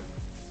 I'm gonna AM.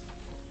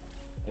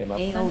 AM up.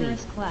 AoE.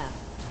 Thunderous Clap.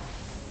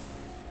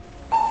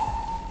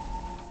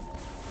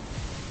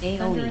 AoE.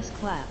 Thunderous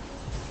Clap.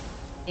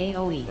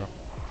 AoE.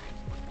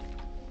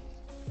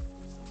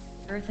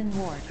 Earthen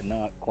Ward. Did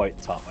not quite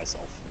top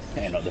myself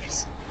and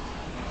others.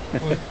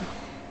 What?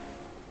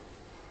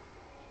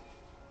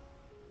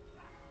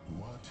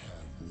 What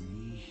have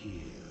we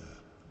here?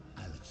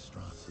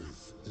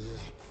 Alexstrasza's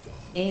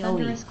lapdog. AoE.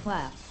 Thunderous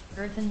Clap.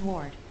 Earthen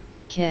Ward.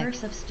 Kick.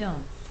 Curse of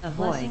Stone.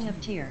 Avoid. Blessing of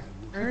Tear.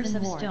 Curse Earthen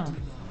of Ward. Stone.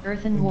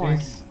 Earthen And Ward.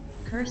 this,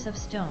 Curse of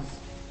Stone.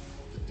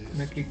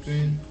 Lucky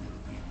Green.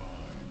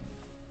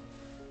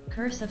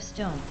 Curse of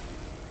Stone.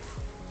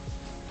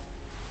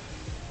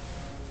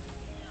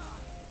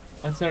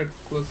 I'll start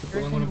close to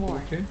Earthen I'm gonna pull,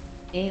 Ward. okay?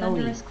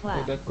 Thunderous AoE. Oh,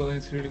 Clap. that color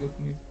is really good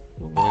to me.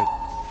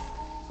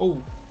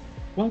 Oh,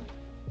 what?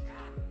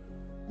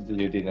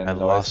 You didn't I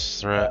know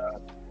lost threat.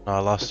 No, I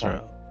lost this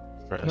one.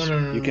 threat. No, no,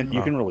 no. You can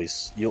no.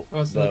 release. You'll.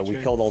 Oh, it's not we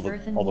true. killed all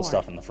Earthen the Ward.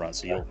 stuff in the front,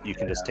 so you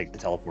can just take the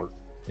teleport.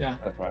 Yeah.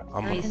 That's right.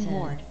 I'm Earthen gonna,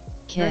 Ward.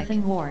 Kick.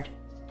 Earthen Ward.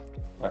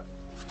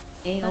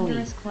 AoE.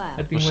 Thunderous I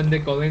Clap. think when they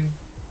call in,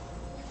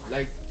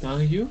 like,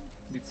 down you,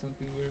 did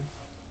something weird.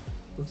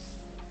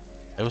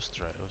 it was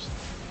threat. It was.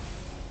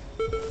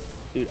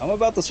 Dude, I'm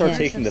about to start Kick.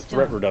 taking the Curse of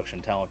threat Stone.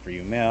 reduction talent for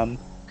you, man.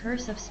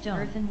 Curse of Stone.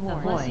 Earthen Ward.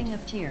 Avoid. Blessing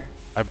of Tear.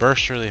 I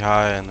burst really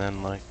high, and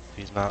then like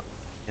he's not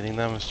hitting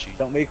them. It's cheap.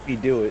 Don't make me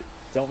do it.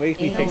 Don't make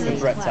me take the AoE.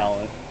 threat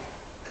talent.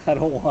 I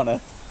don't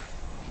wanna.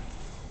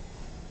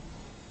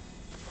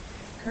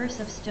 Curse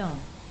of Stone.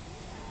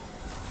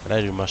 But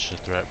I do much to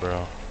threat,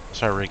 bro.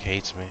 That's why Rick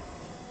hates me.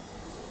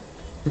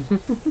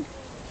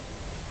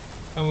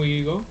 And where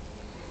you go?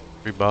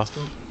 Rebuff.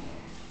 So,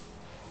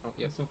 Oh,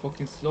 yeah, yes. so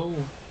fucking slow.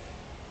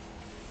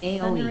 AoE.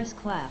 Thunderous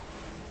Clap.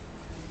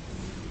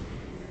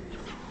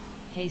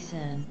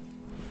 Hasten.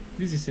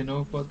 This is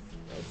enough, but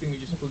I think we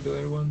just put the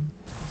other one.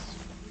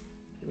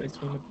 The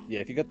next one. Yeah,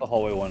 if you get the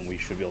hallway one, we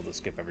should be able to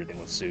skip everything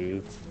with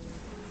Soothe.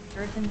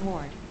 Earthen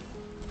Ward.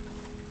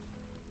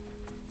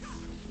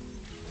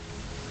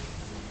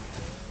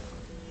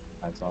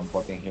 Alright, so I'm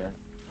blocking here.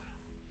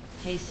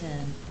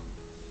 Hasten.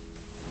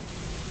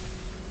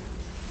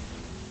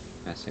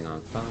 Passing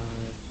on 5.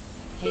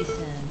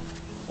 Hasten.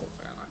 Oh,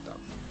 I got knocked out.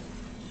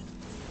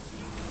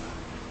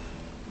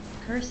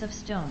 Curse of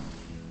Stone.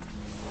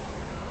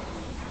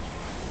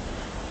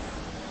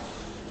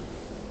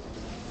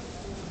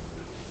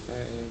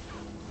 Okay.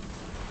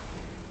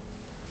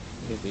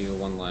 Give you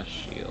one last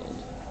shield.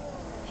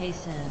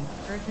 Hasten.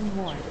 Earthen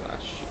Ward. Your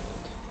last shield.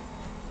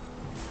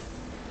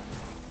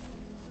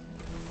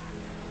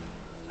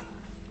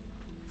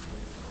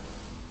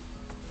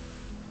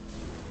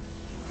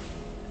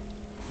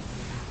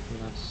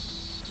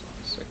 Last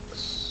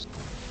 6.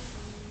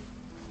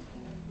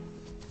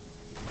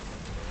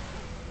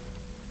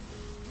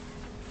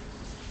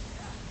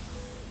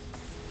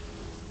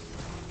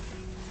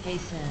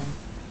 Hasten.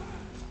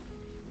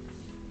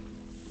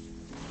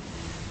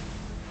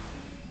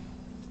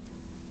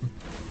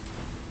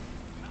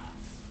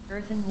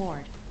 Earthen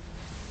Ward.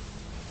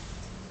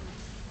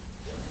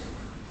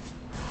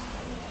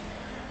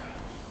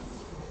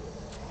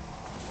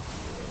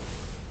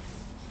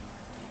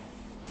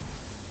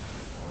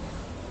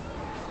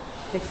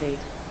 Fixate.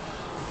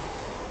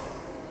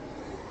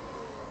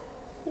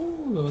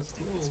 Oh, that was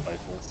Take slow. the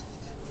Spitefuls.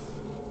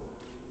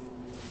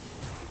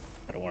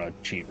 I don't want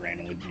to cheat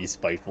randomly with these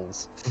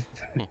Spitefuls.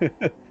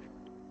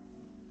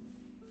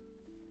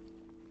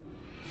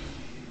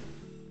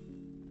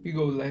 We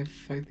go left,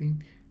 I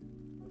think.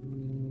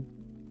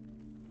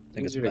 I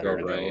think it's Easier to better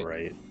go to go right.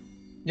 right.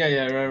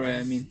 Yeah, right.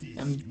 I mean,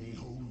 I'm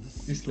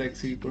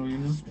dyslexic, bro, you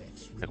know?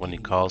 Like when he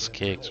calls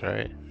kicks,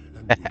 right?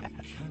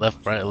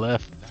 Left, right,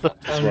 left.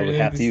 That's why we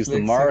have to use the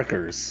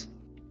markers.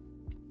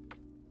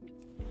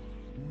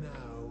 Now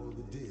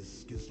the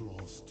disc is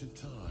lost to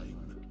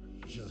time,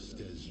 just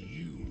as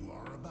you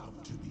are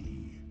about to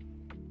be.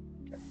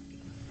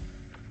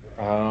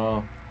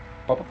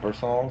 Pop a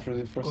personal for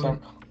the first song.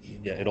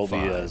 Yeah, it'll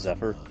be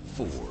Zephyr.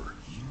 4,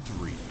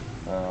 3,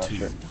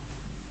 Sure. 2,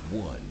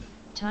 1.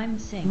 Time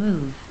Sync.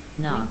 Move. Wing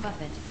Knock.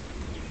 Buffet.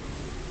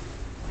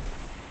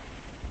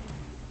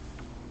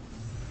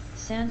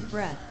 Sand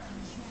Breath.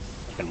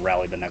 You can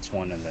rally the next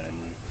one, and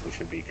then we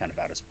should be kind of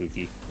out of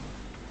spooky.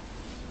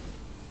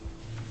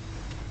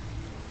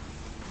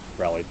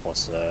 Rally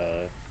plus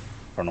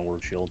Chronal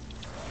Word Shield.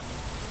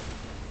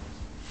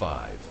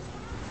 5,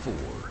 4,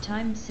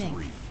 Time Sync.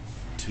 3,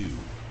 2,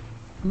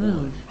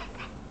 Move.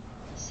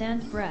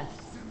 Sand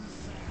Breath.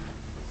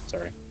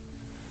 Sorry. Wing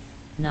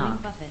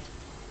Knock. Buffet.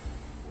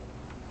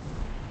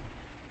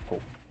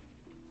 Cool.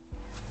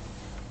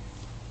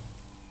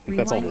 I think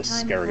that's all the Rewind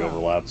time scary flow.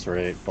 overlaps,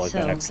 right? For like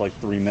the So- next like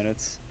 3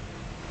 minutes.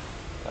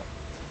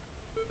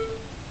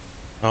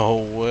 No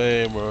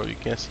way, bro. You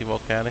can't see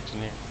volcanics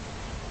in here.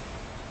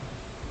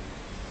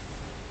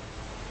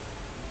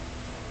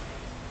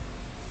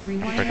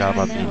 Rewind Forgot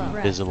about time the slow.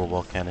 invisible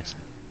volcanics.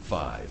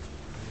 5,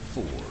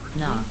 4,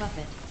 Knock.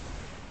 Buffet.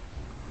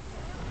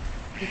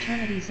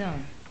 Eternity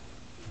Zone.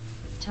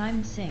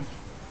 Time Sink.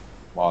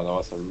 Wow, that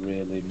was a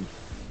really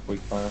quick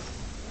pass.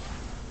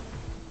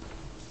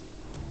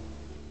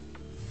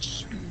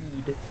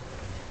 Speed.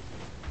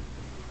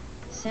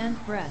 Sand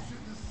Breath.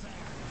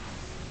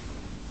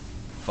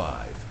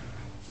 5,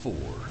 4,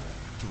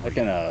 3, I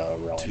can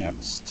rally two.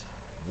 next.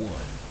 1.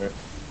 Green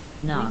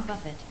Knock.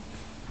 Buffet.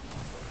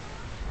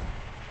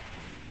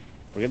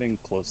 We're getting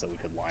close that we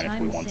could line if we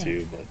Time want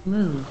sink. to, but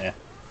Move. yeah.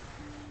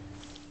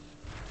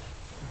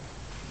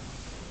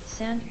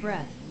 Sand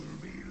Breath.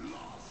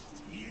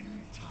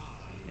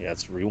 Yeah,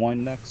 it's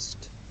rewind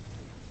next.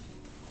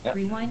 Yeah.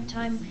 Rewind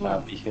Time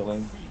Flow. Be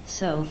healing.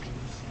 Soak.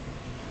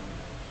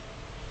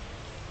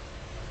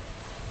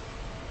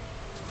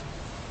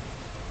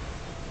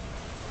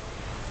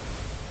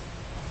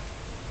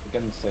 You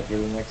can set your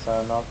next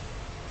time now.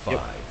 5,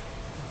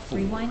 4,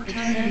 Rewind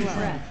Time Sand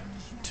Breath.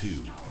 2,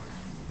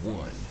 1.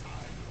 Green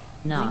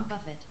Knock.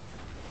 Buffet.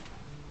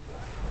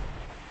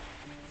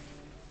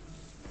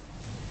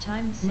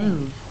 Time Sink.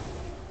 Move.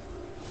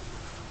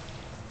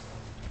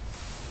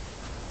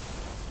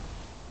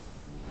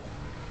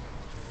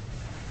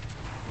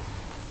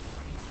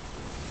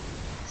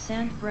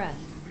 Sand Breath.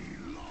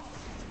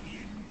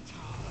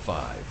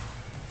 5,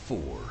 4,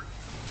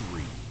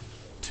 3,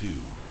 2,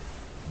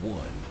 1.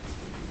 Green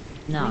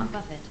Knock.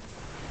 Buffet.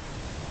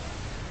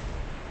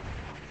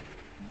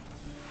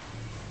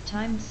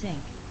 Time Sink.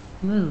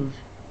 Move.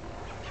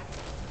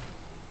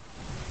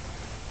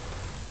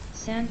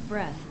 Sand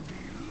Breath.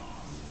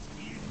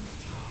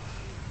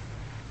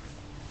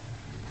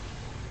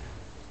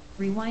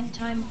 Rewind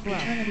Time Flow.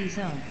 Eternity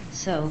Zone.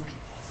 Soak.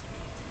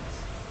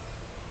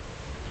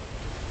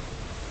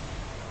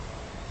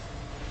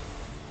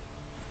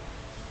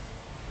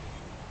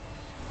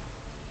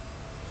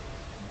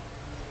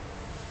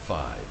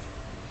 Five,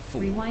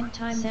 4, Rewind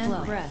Time Sand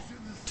Flow. Breath.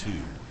 2,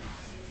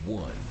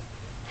 1.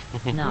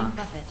 Green Knock.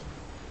 Buffet.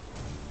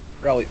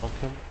 Rally.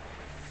 Okay.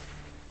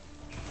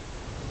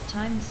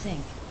 Time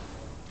Sink.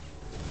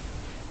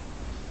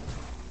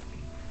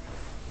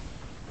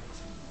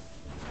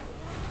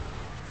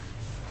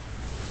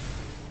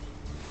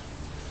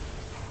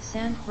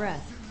 Sand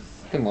Breath.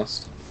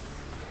 Almost.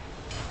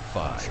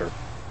 5, Sure.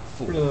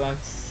 4,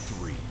 Relax.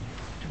 3,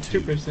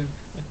 2, 2%.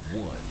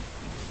 1.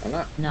 I'm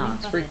not. Knock.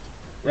 It's free.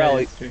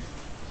 Rally. Yeah, it's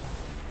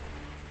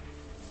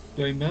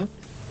Doing that?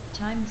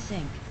 Time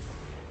Sink.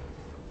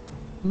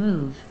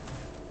 Move.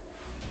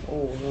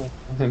 Oh no.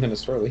 I'm in a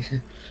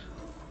swirly.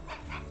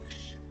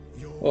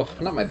 Oh,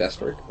 not my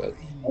best work, but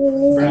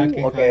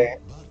Bracket Okay,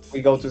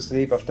 we go to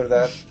sleep after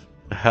that.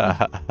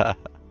 I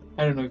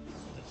don't know.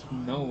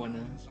 No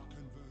one.